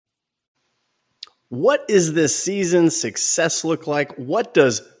What is this season's success look like? What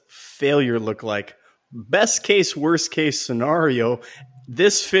does failure look like? Best case, worst case scenario.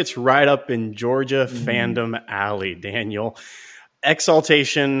 This fits right up in Georgia fandom alley, Daniel.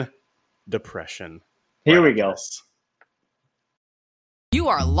 Exaltation, depression. Here we go. You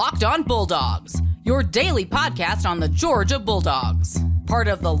are Locked On Bulldogs, your daily podcast on the Georgia Bulldogs. Part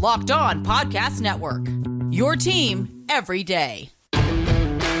of the Locked On Podcast Network. Your team every day.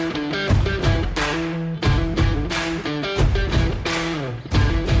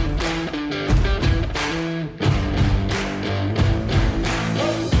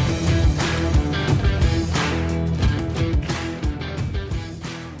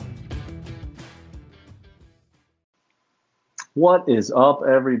 What is up,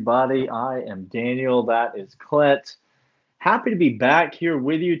 everybody? I am Daniel. That is Clint. Happy to be back here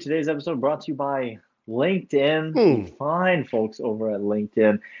with you. Today's episode brought to you by LinkedIn. Fine folks over at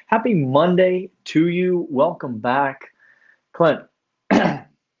LinkedIn. Happy Monday to you. Welcome back. Clint, how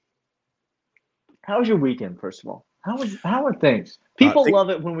was your weekend, first of all? How are things? People love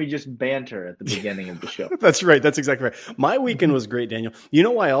it when we just banter at the beginning of the show. That's right. That's exactly right. My weekend was great, Daniel. You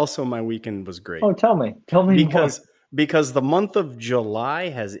know why also my weekend was great? Oh, tell me. Because the month of July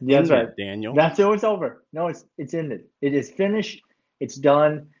has ended, right. Daniel. It's over. No, it's ended. It is finished. It's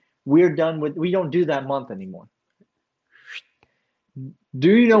done. We don't do that month anymore.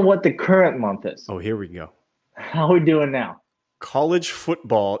 Do you know what the current month is? Oh, here we go. How are we doing now? College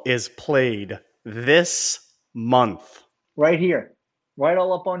football is played this month. Right here. Right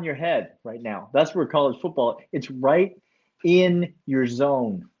all up on your head right now. That's where college football, it's right in your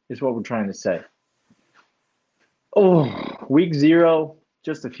zone is what we're trying to say. Oh, week 0,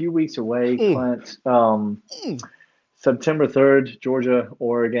 just a few weeks away, Clint. September 3rd, Georgia,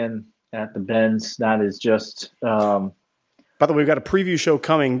 Oregon at the Benz. That is just... By the way, we've got a preview show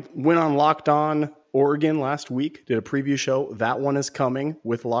coming. Went on Locked On Oregon last week. Did a preview show. That one is coming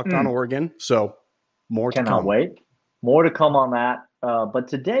with Locked On Oregon. So more to come. Cannot wait. More to come on that. But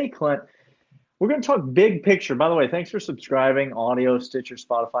today, Clint, we're going to talk big picture. By the way, thanks for subscribing. Audio, Stitcher,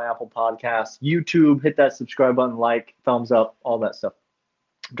 Spotify, Apple Podcasts, YouTube. Hit that subscribe button, like, thumbs up, all that stuff.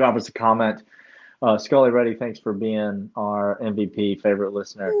 Drop us a comment. Scully Reddy, thanks for being our MVP, favorite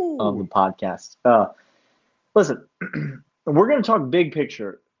listener of the podcast. Listen, we're going to talk big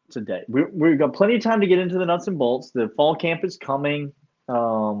picture today. We've got plenty of time to get into the nuts and bolts. The fall camp is coming.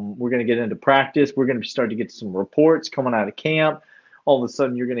 We're going to get into practice. We're going to start to get some reports coming out of camp. All of a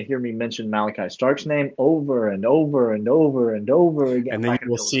sudden, you're going to hear me mention Malachi Stark's name over and over and over and over again. And then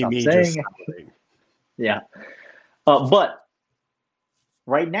you will see me just yeah. But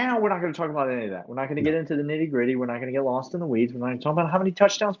right now, we're not going to talk about any of that. We're not going to get into the nitty-gritty. We're not going to get lost in the weeds. We're not going to talk about how many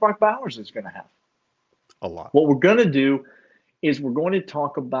touchdowns Brock Bowers is going to have. A lot. What we're going to do is we're going to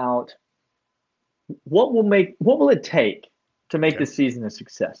talk about what will it take to make this season a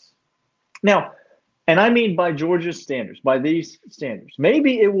success. Now, and I mean by Georgia's standards, by these standards.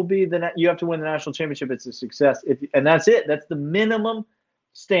 Maybe it will be you have to win the national championship. It's a success. And that's it. That's the minimum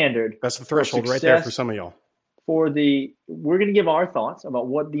standard. That's the threshold right there for some of y'all. We're going to give our thoughts about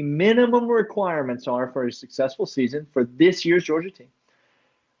what the minimum requirements are for a successful season for this year's Georgia team.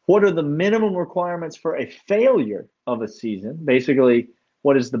 What are the minimum requirements for a failure of a season? Basically,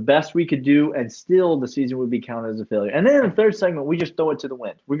 what is the best we could do and still the season would be counted as a failure? And then in the third segment, we just throw it to the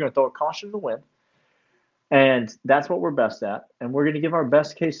wind. We're going to throw a caution to the wind. And that's what we're best at. And we're going to give our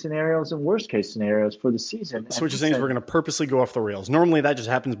best case scenarios and worst case scenarios for the season. So what you're saying is we're going to purposely go off the rails. Normally that just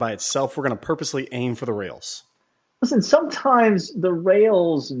happens by itself. We're going to purposely aim for the rails. Listen, sometimes the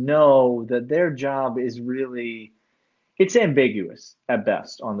rails know that their job is really, it's ambiguous at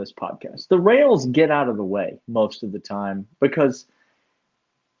best on this podcast. The rails get out of the way most of the time because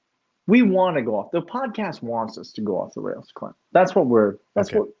we want to go off. The podcast wants us to go off the rails, Clint. That's what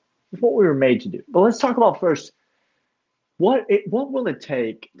we were made to do. But let's talk about first, what will it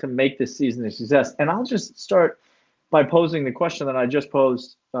take to make this season a success? And I'll just start by posing the question that I just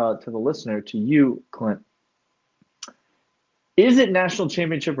posed to the listener, to you, Clint. Is it national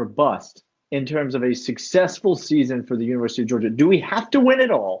championship or bust in terms of a successful season for the University of Georgia? Do we have to win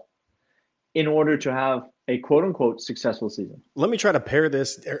it all in order to have a quote-unquote successful season? Let me try to pair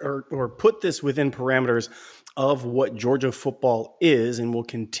this or put this within parameters of what Georgia football is and will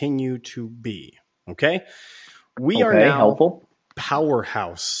continue to be. Okay? We are now helpful.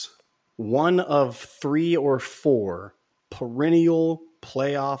 Powerhouse, one of 3 or 4 perennial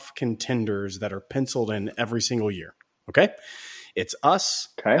playoff contenders that are penciled in every single year. Okay? It's us,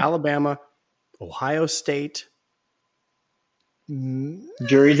 Alabama, Ohio State.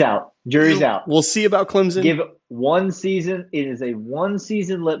 Jury's out. We'll see about Clemson. Give one season. It is a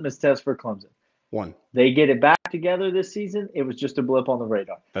one-season litmus test for Clemson. One. They get it back together this season. It was just a blip on the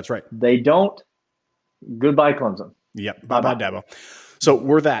radar. That's right. They don't. Goodbye, Clemson. Yep. Bye-bye, Dabo. So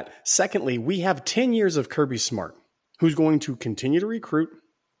we're that. Secondly, we have 10 years of Kirby Smart, who's going to continue to recruit,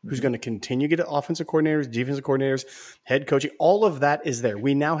 who's going to continue to get offensive coordinators, defensive coordinators, head coaching. All of that is there.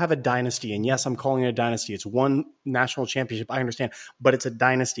 We now have a dynasty. And yes, I'm calling it a dynasty. It's one national championship. I understand, but it's a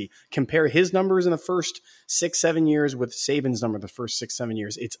dynasty. Compare his numbers in the first 6-7 years with Saban's number the first 6-7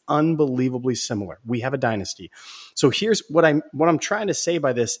 years. It's unbelievably similar. We have a dynasty. So here's what I'm trying to say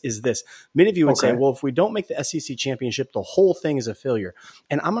by this is this. Many of you would say, well, if we don't make the SEC championship, the whole thing is a failure.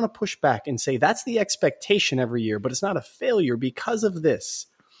 And I'm going to push back and say that's the expectation every year, but it's not a failure because of this.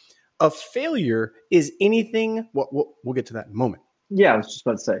 A failure is anything. We'll get to that in a moment. Yeah, I was just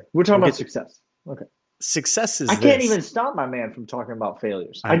about to say. We're talking about success. Okay. Success is I can't even stop my man from talking about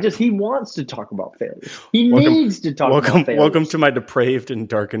failures. He wants to talk about failures. He needs to talk about failures. Welcome to my depraved and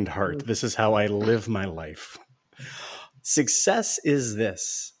darkened heart. This is how I live my life. Success is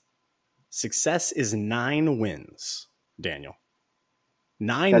this. Success is 9 wins, Daniel.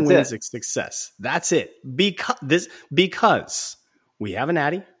 9 wins is success. That's it. Because we have an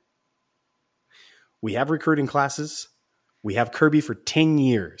Natty. We have recruiting classes. We have Kirby for 10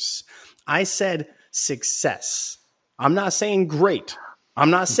 years. I said success. I'm not saying great. I'm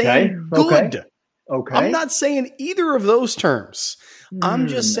not saying good. Okay. I'm not saying either of those terms. I'm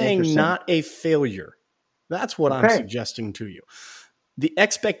just saying not a failure. That's what I'm suggesting to you. The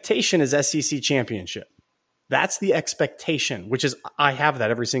expectation is SEC championship. That's the expectation, which is I have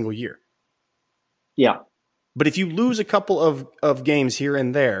that every single year. Yeah. But if you lose a couple of games here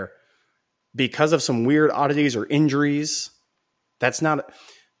and there, because of some weird oddities or injuries, that's not.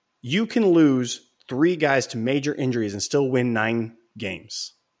 You can lose 3 guys to major injuries and still win 9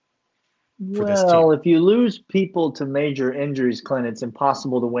 games for this team. Well, if you lose people to major injuries, Clint, it's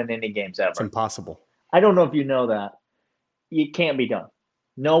impossible to win any games ever. It's impossible. I don't know if you know that. It can't be done.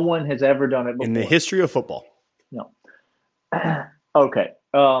 No one has ever done it before. In the history of football. No. Okay.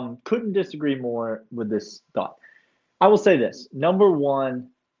 Couldn't disagree more with this thought. I will say this. Number one,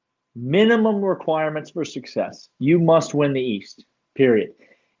 minimum requirements for success. You must win the East, period.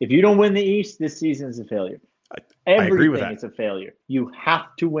 If you don't win the East, this season is a failure. I agree with that. Everything is a failure. You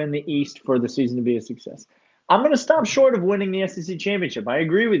have to win the East for the season to be a success. I'm going to stop short of winning the SEC championship. I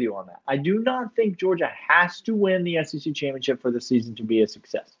agree with you on that. I do not think Georgia has to win the SEC championship for the season to be a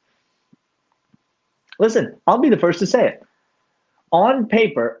success. Listen, I'll be the first to say it. On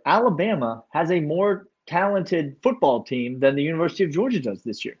paper, Alabama has a more talented football team than the University of Georgia does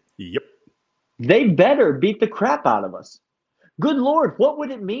this year. Yep. They better beat the crap out of us. Good Lord, what would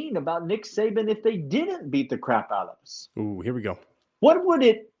it mean about Nick Saban if they didn't beat the crap out of us? Ooh, here we go. What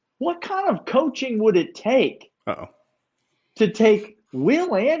kind of coaching would it take to take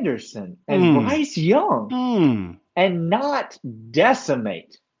Will Anderson and Bryce Young and not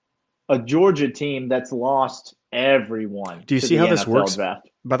decimate a Georgia team that's lost everyone? Do you see how this works? Draft?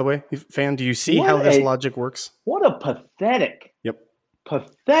 By the way, fan, do you see how this logic works? What a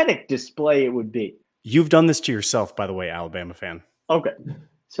pathetic display it would be. You've done this to yourself, by the way, Alabama fan. Okay.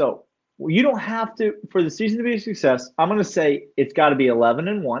 So you don't have to, for the season to be a success, I'm going to say it's got to be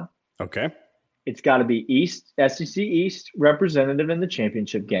 11-1. Okay. It's got to be SEC East representative in the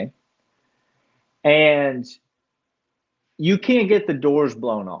championship game. And you can't get the doors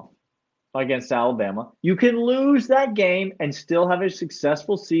blown off against Alabama. You can lose that game and still have a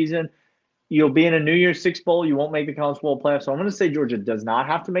successful season. You'll be in a New Year's Six Bowl. You won't make the college football playoff. So I'm going to say Georgia does not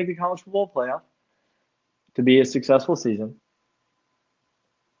have to make the college football playoff to be a successful season.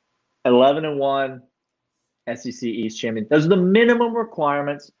 11-1 SEC East champion. Those are the minimum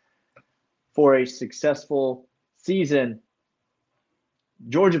requirements for a successful season.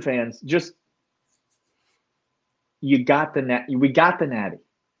 Georgia fans, we got the Natty.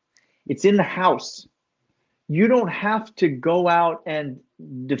 It's in the house. You don't have to go out and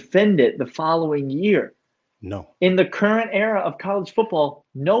defend it the following year. No. In the current era of college football,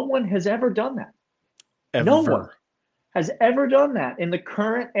 no one has ever done that. Ever. No one has ever done that in the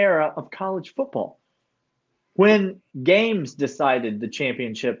current era of college football. When games decided the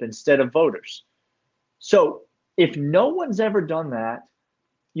championship instead of voters. So if no one's ever done that,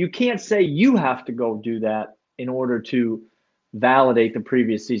 you can't say you have to go do that in order to validate the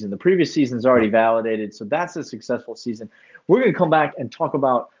previous season. The previous season's already validated, so that's a successful season. We're going to come back and talk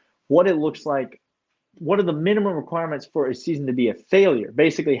about what it looks like. What are the minimum requirements for a season to be a failure?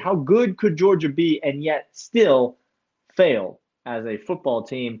 Basically, how good could Georgia be and yet still fail as a football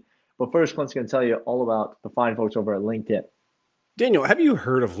team? But first, Clint's going to tell you all about the fine folks over at LinkedIn. Daniel, have you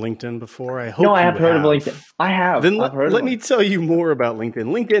heard of LinkedIn before? I hope No, I have you heard of LinkedIn. I have. Then I've heard let of me it. tell you more about LinkedIn.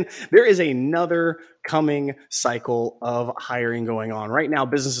 LinkedIn, there is another coming cycle of hiring going on. Right now,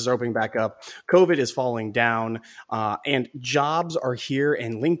 businesses are opening back up. COVID is falling down, and jobs are here,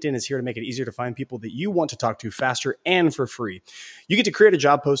 and LinkedIn is here to make it easier to find people that you want to talk to faster and for free. You get to create a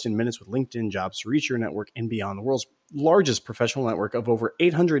job post in minutes with LinkedIn Jobs to reach your network and beyond. The world's largest professional network of over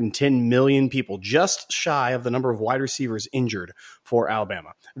 810 million people, just shy of the number of wide receivers injured for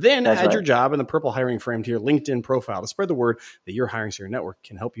Alabama. Then add your job in the purple hiring frame to your LinkedIn profile to spread the word that your hiring to your network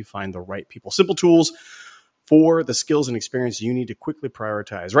can help you find the right people. Simple tools for the skills and experience you need to quickly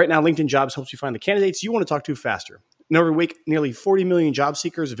prioritize. Right now, LinkedIn Jobs helps you find the candidates you want to talk to faster. And every week, nearly 40 million job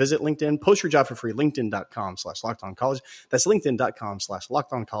seekers visit LinkedIn. Post your job for free. LinkedIn.com/LockedOnCollege. That's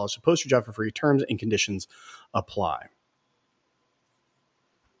LinkedIn.com/LockedOnCollege. To post your job for free. Terms and conditions apply.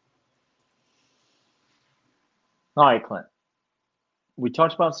 All right, Clint. We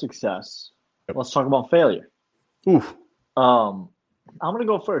talked about success. Yep. Let's talk about failure. Oof. I'm going to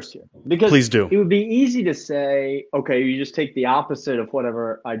go first here because please do. It would be easy to say, okay, you just take the opposite of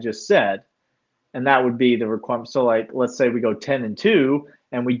whatever I just said, and that would be the requirement. So, like, let's say we go 10-2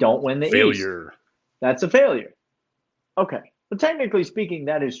 and we don't win the failure. East. That's a failure. Okay, but technically speaking,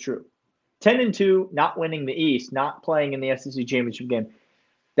 that is true. 10-2, not winning the East, not playing in the SEC championship game,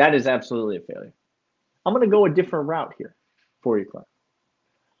 that is absolutely a failure. I'm going to go a different route here for you, Clint.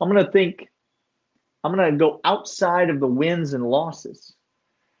 I'm going to go outside of the wins and losses.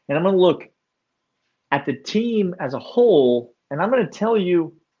 And I'm going to look at the team as a whole. And I'm going to tell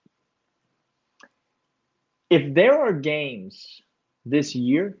you, if there are games this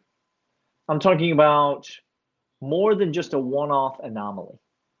year, I'm talking about more than just a one-off anomaly.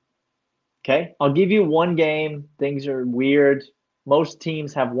 Okay? I'll give you one game. Things are weird. Most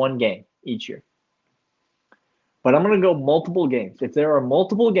teams have one game each year. But I'm going to go multiple games. If there are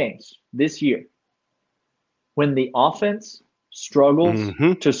multiple games this year when the offense struggles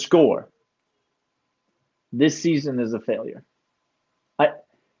to score, this season is a failure.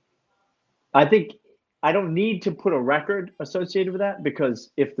 I think I don't need to put a record associated with that,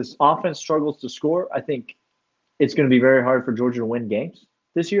 because if this offense struggles to score, I think it's going to be very hard for Georgia to win games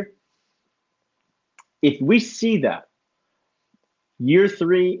this year. If we see that year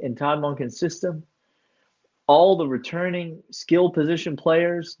 3 in Todd Monken's system, all the returning skill position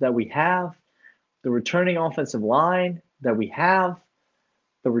players that we have, the returning offensive line that we have,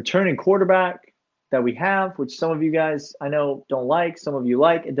 the returning quarterback that we have, which some of you guys I know don't like, some of you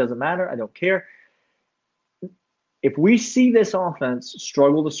like, it doesn't matter, I don't care. If we see this offense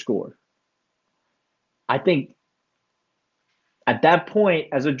struggle to score, I think at that point,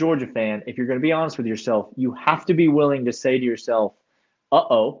 as a Georgia fan, if you're going to be honest with yourself, you have to be willing to say to yourself,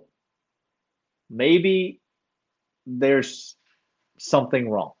 uh-oh, maybe there's something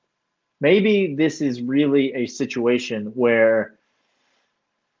wrong. Maybe this is really a situation where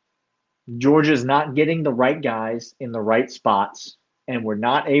Georgia's not getting the right guys in the right spots, and we're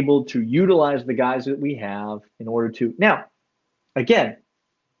not able to utilize the guys that we have in order to. Now, again,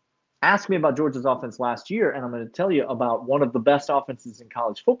 ask me about Georgia's offense last year, and I'm going to tell you about one of the best offenses in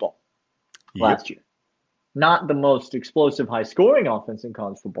college football last year. Not the most explosive, high-scoring offense in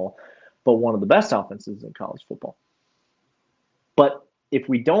college football, but one of the best offenses in college football. But if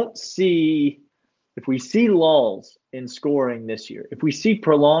we see lulls in scoring this year, if we see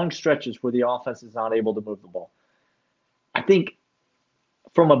prolonged stretches where the offense is not able to move the ball, I think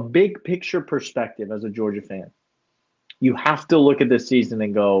from a big picture perspective as a Georgia fan, you have to look at this season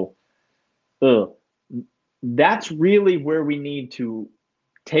and go, that's really where we need to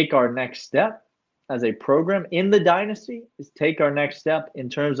take our next step as a program in the dynasty, is take our next step in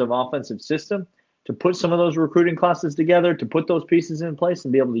terms of offensive system, to put some of those recruiting classes together, to put those pieces in place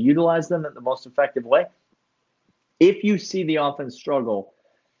and be able to utilize them in the most effective way. If you see the offense struggle,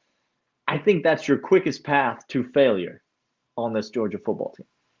 I think that's your quickest path to failure on this Georgia football team.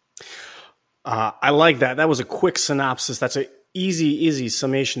 I like that. That was a quick synopsis. That's an easy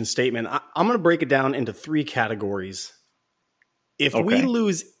summation statement. I'm going to break it down into 3 categories. If we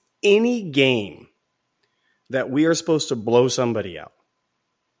lose any game that we are supposed to blow somebody out,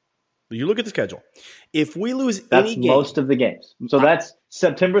 you look at the schedule. If we lose any game, most of the games. So that's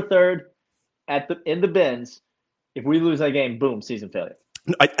September 3rd in the Benz. If we lose that game, boom, season failure.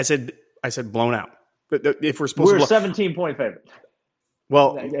 I said blown out. If we're 17-point favorite.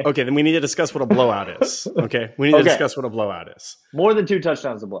 Well, okay, then we need to discuss what a blowout is. Okay, we need to discuss what a blowout is. More than 2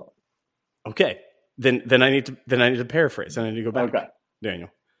 touchdowns to blow. Okay, then I need to paraphrase. I need to go back. Okay, Daniel.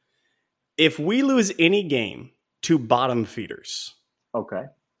 If we lose any game to bottom feeders, okay,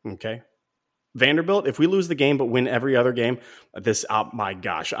 Vanderbilt, if we lose the game but win every other game, my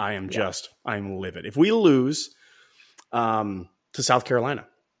gosh, I'm livid. If we lose to South Carolina,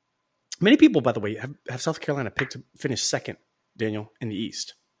 many people, by the way, have South Carolina picked to finish second, Daniel, in the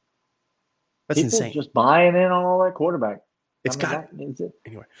East. That's People insane. Just buying in on all that quarterback.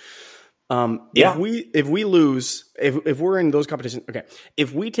 Anyway. If we lose, if we're in those competitions, okay.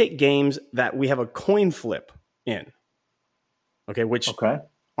 If we take games that we have a coin flip in, okay, which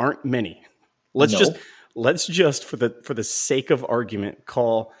aren't many. Let's just for the sake of argument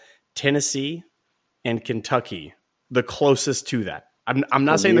call Tennessee and Kentucky the closest to that. I'm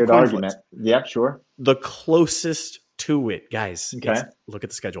not saying the coin argument. Flips. Yep, sure. The closest to it, guys. Okay. Look at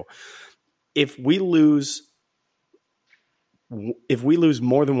the schedule. If we lose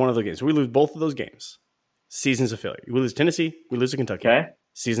more than one of the games, we lose both of those games, season's a failure. We lose Tennessee, we lose to Kentucky,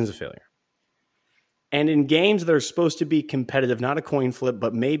 season's a failure. And in games that are supposed to be competitive, not a coin flip,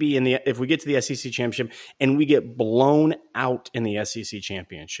 but maybe if we get to the SEC championship and we get blown out in the SEC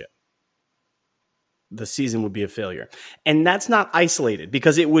championship, the season would be a failure. And that's not isolated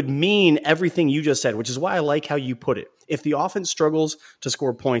because it would mean everything you just said, which is why I like how you put it. If the offense struggles to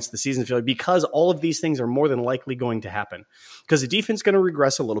score points, the season's a failure because all of these things are more than likely going to happen. Because the defense is going to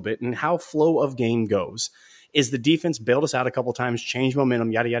regress a little bit, and how flow of game goes is the defense bailed us out a couple times, changed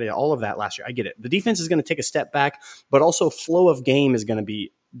momentum, yada, yada, all of that last year. I get it. The defense is going to take a step back, but also flow of game is going to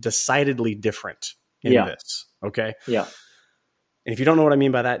be decidedly different in this. Okay? Yeah. And if you don't know what I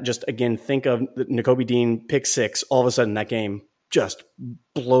mean by that, just again, think of Nakobe Dean pick 6. All of a sudden, that game just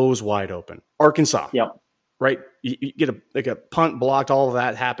blows wide open. Arkansas. Yep. Right? You get a punt blocked. All of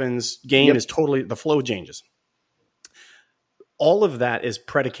that happens. Game is totally, the flow changes. All of that is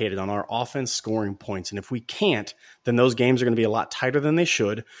predicated on our offense scoring points. And if we can't, then those games are going to be a lot tighter than they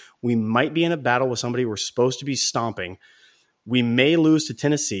should. We might be in a battle with somebody we're supposed to be stomping. We may lose to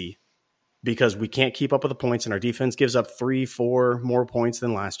Tennessee because we can't keep up with the points and our defense gives up 3-4 more points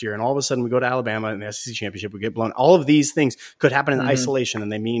than last year. And all of a sudden we go to Alabama in the SEC championship, we get blown. All of these things could happen in isolation,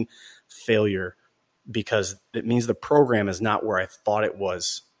 and they mean failure because it means the program is not where I thought it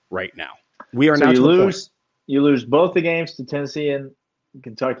was right now. We are now to the point. You lose both the games to Tennessee and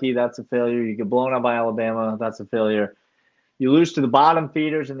Kentucky. That's a failure. You get blown out by Alabama. That's a failure. You lose to the bottom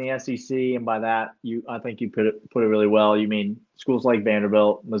feeders in the SEC, and by that, I think you put it really well. You mean schools like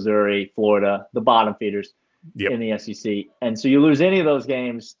Vanderbilt, Missouri, Florida, the bottom feeders in the SEC. And so you lose any of those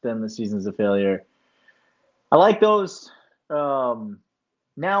games, then the season's a failure. I like those. Now,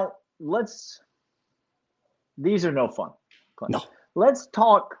 these are no fun, Clint. No. Let's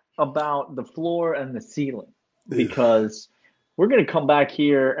talk about the floor and the ceiling, because we're going to come back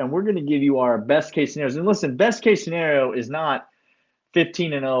here and we're going to give you our best case scenarios. And listen, best case scenario is not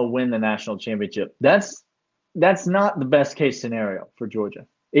 15-0 win the national championship. That's not the best case scenario for Georgia.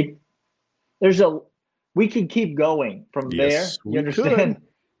 We can keep going from there. You understand? Could.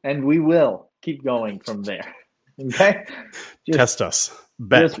 And we will keep going from there. Okay? Test us.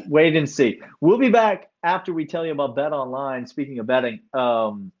 Bet. Just wait and see. We'll be back after we tell you about Bet Online. Speaking of betting,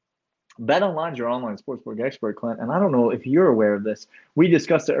 Bet Online is your online sportsbook expert, Clint. And I don't know if you're aware of this. We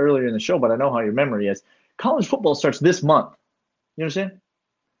discussed it earlier in the show, but I know how your memory is. College football starts this month. You understand?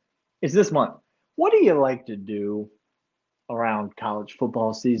 It's this month. What do you like to do around college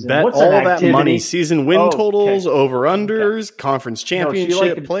football season? Bet What's all that money, season win totals, over-unders, conference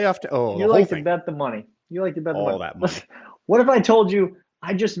championship, playoff. You like to bet the money. You like to bet the money. All that money. What if I told you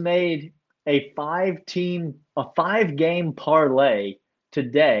I just made a 5-game parlay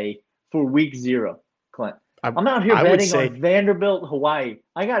today for week 0, Clint? I'm out here betting on Vanderbilt, Hawaii.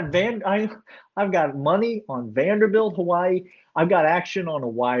 I've got money on Vanderbilt, Hawaii. I've got action on a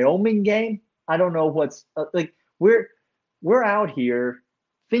Wyoming game. I don't know what's we're out here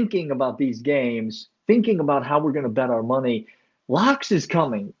thinking about these games, thinking about how we're going to bet our money. Locks is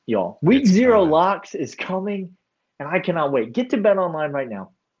coming, y'all. Week 0 locks is coming, and I cannot wait. Get to Bet Online right now.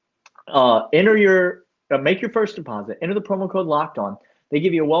 Make your first deposit. Enter the promo code Locked On. They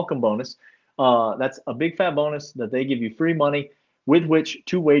give you a welcome bonus. That's a big fat bonus that they give you free money with which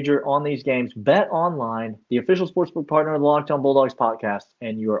to wager on these games. Bet Online, the official sportsbook partner of the Locked On Bulldogs podcast,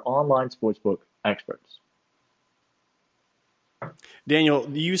 and your online sportsbook experts. Daniel,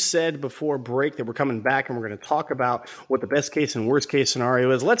 you said before break that we're coming back and we're going to talk about what the best case and worst case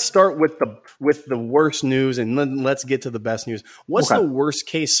scenario is. Let's start with the worst news and then let's get to the best news. What's the worst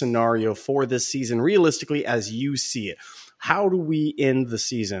case scenario for this season realistically as you see it? How do we end the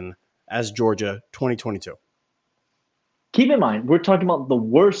season as Georgia 2022? Keep in mind, we're talking about the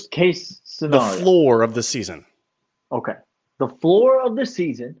worst case scenario. The floor of the season. Okay. The floor of the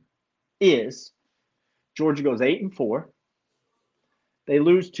season is Georgia goes 8-4. They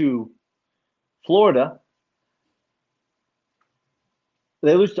lose to Florida.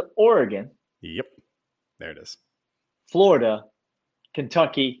 They lose to Oregon, Yep. There it is. Florida,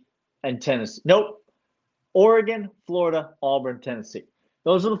 Kentucky, and Tennessee. Nope. Oregon, Florida, Auburn, Tennessee.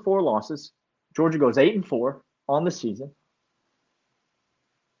 Those are the 4 losses. Georgia goes 8-4 on the season.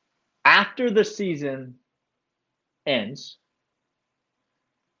 After the season ends,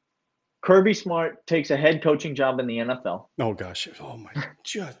 Kirby Smart takes a head coaching job in the NFL. Oh, gosh. Oh, my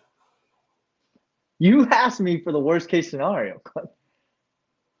God. You asked me for the worst case scenario.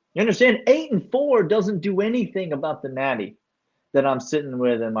 You understand? 8-4 doesn't do anything about the natty that I'm sitting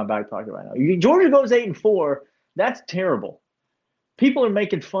with in my back pocket right now. Georgia goes 8-4. That's terrible. People are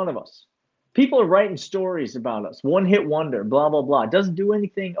making fun of us. People are writing stories about us. One hit wonder, blah, blah, blah. It doesn't do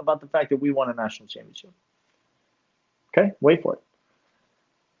anything about the fact that we won a national championship. Okay? Wait for it.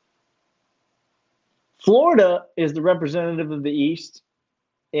 Florida is the representative of the East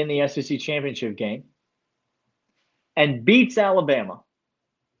in the SEC championship game and beats Alabama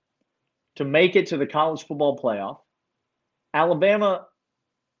to make it to the college football playoff. Alabama,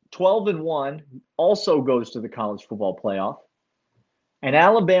 12-1, also goes to the college football playoff. And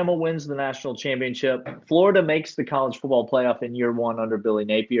Alabama wins the national championship. Florida makes the college football playoff in year 1 under Billy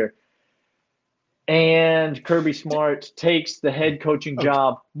Napier. And Kirby Smart takes the head coaching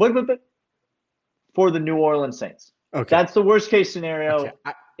job for the New Orleans Saints. Okay. That's the worst case scenario.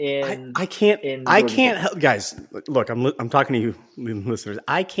 Okay. I can't help, guys. Look, I'm talking to you listeners.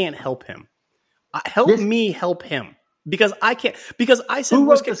 I can't help him. Help me help him because I can't. Because I said who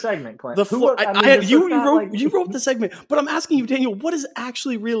wrote the segment, Clint? You wrote the segment, but I'm asking you, Daniel, what is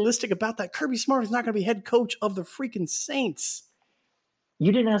actually realistic about that? Kirby Smart is not going to be head coach of the freaking Saints.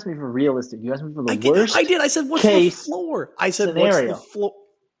 You didn't ask me for realistic. You asked me for the worst. I did. I said, what's the floor? I said, scenario. What's the floor?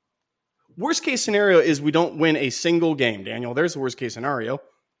 Worst case scenario is we don't win a single game, Daniel. There's the worst case scenario.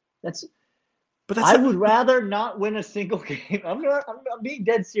 I would rather not win a single game. I'm being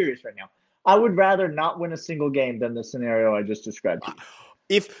dead serious right now. I would rather not win a single game than the scenario I just described to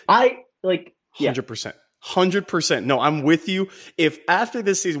you. 100%. No, I'm with you. If after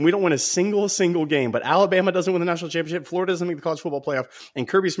this season we don't win a single game, but Alabama doesn't win the national championship, Florida doesn't make the college football playoff, and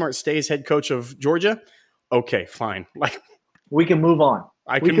Kirby Smart stays head coach of Georgia, okay, fine. We can move on.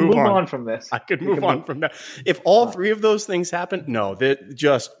 We can move on from this. I could move on from that. If all 3 of those things happen, no, that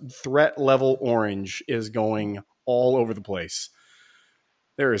just threat level orange is going all over the place.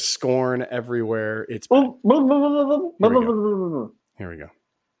 There is scorn everywhere. It's Here we go.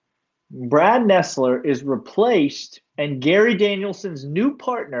 Brad Nessler is replaced, and Gary Danielson's new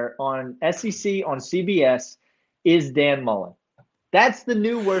partner on SEC on CBS is Dan Mullen. That's the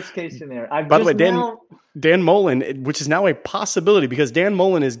new worst case scenario. By the way, Dan Mullen, which is now a possibility because Dan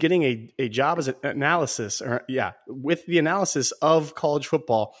Mullen is getting a job as an analysis, with the analysis of college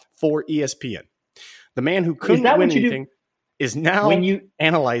football for ESPN. The man who couldn't win anything is now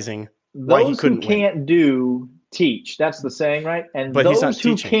analyzing why he couldn't win. Those who can't do teach. That's the saying, right? And but those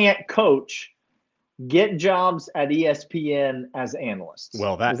who can't coach get jobs at ESPN as analysts.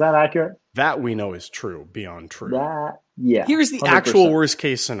 Well, is that accurate? That we know is true, beyond true. Here's the 100%. Actual worst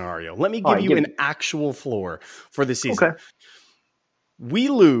case scenario. Let me give you an actual floor for the season. Okay. We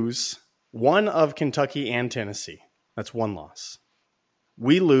lose one of Kentucky and Tennessee. That's 1 loss.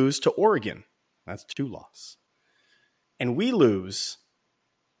 We lose to Oregon. That's 2 losses. And we lose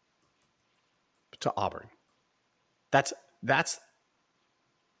to Auburn. That's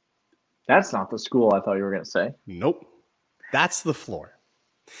not the school I thought you were going to say. Nope. That's the floor.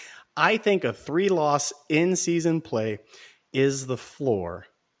 I think a 3-loss in-season play is the floor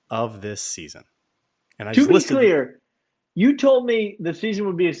of this season. And I to be clear, you told me the season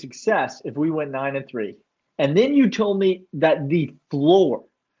would be a success if we went 9-3. And then you told me that the floor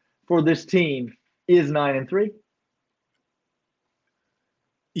for this team is 9-3.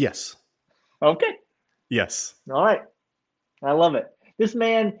 Yes. Okay. Yes. All right. I love it. This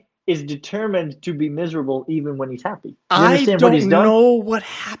man is determined to be miserable even when he's happy. I don't know what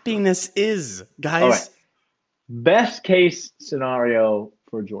happiness is, guys. All right. Best case scenario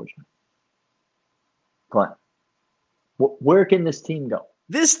for Georgia. Clint, where can this team go?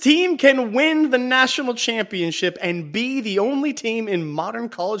 This team can win the national championship and be the only team in modern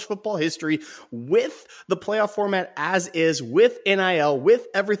college football history with the playoff format as is, with NIL, with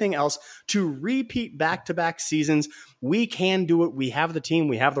everything else, to repeat back-to-back seasons. We can do it. We have the team.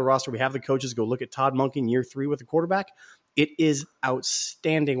 We have the roster. We have the coaches. Go look at Todd Monken in year 3 with the quarterback. It is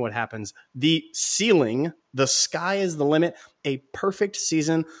outstanding what happens. The ceiling, the sky is the limit. A perfect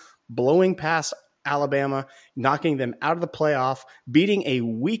season, blowing past Alabama, knocking them out of the playoff, beating a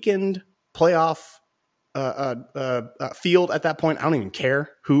weakened playoff field at that point. I don't even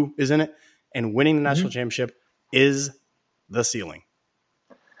care who is in it. and winning the national championship is the ceiling.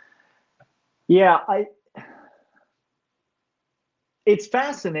 Yeah, it's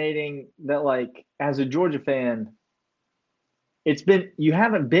fascinating that, like, as a Georgia fan, you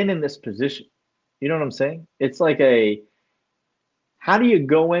haven't been in this position. You know what I'm saying? It's like how do you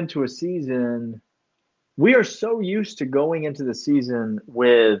go into a season? We are so used to going into the season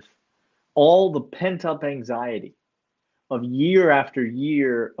with all the pent-up anxiety of year after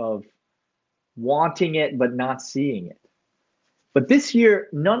year of wanting it but not seeing it. But this year,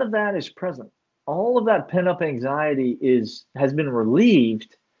 none of that is present. All of that pent-up anxiety has been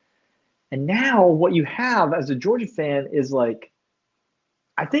relieved. And now what you have as a Georgia fan is, like,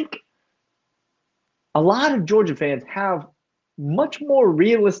 I think a lot of Georgia fans have much more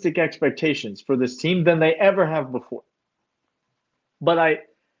realistic expectations for this team than they ever have before. But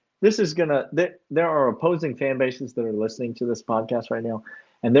there are opposing fan bases that are listening to this podcast right now,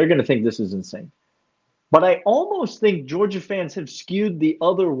 and they're going to think this is insane. But I almost think Georgia fans have skewed the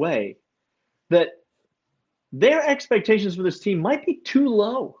other way, that their expectations for this team might be too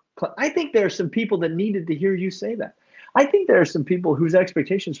low. I think there are some people that needed to hear you say that. I think there are some people whose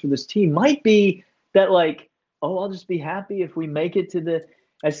expectations for this team might be that, like, oh, I'll just be happy if we make it to the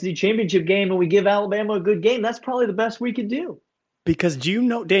SEC championship game and we give Alabama a good game. That's probably the best we could do. Because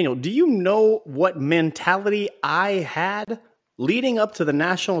Daniel, do you know what mentality I had leading up to the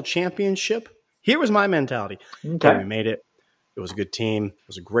national championship? Here was my mentality. Okay, we made it. It was a good team. It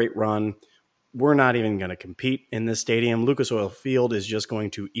was a great run. We're not even going to compete in this stadium. Lucas Oil Field is just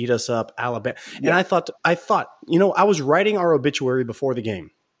going to eat us up. Alabama. Yeah. And I thought, I was writing our obituary before the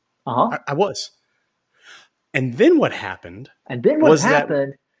game. I was. And then what happened? Was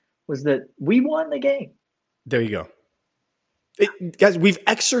that we won the game. There you go. Guys, we've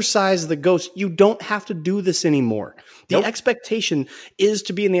exercised the ghost. You don't have to do this anymore. The expectation is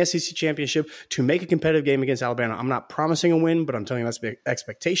to be in the SEC championship, to make a competitive game against Alabama. I'm not promising a win, but I'm telling you that's the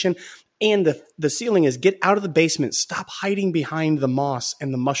expectation. And the ceiling is get out of the basement. Stop hiding behind the moss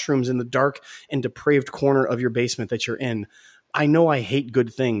and the mushrooms in the dark and depraved corner of your basement that you're in. I know I hate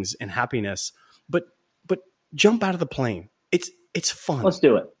good things and happiness, but jump out of the plane. It's fun. Let's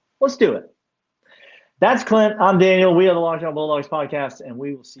do it. That's Clint. I'm Daniel. We are the Locked On Bulldogs podcast, and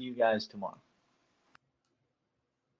we will see you guys tomorrow.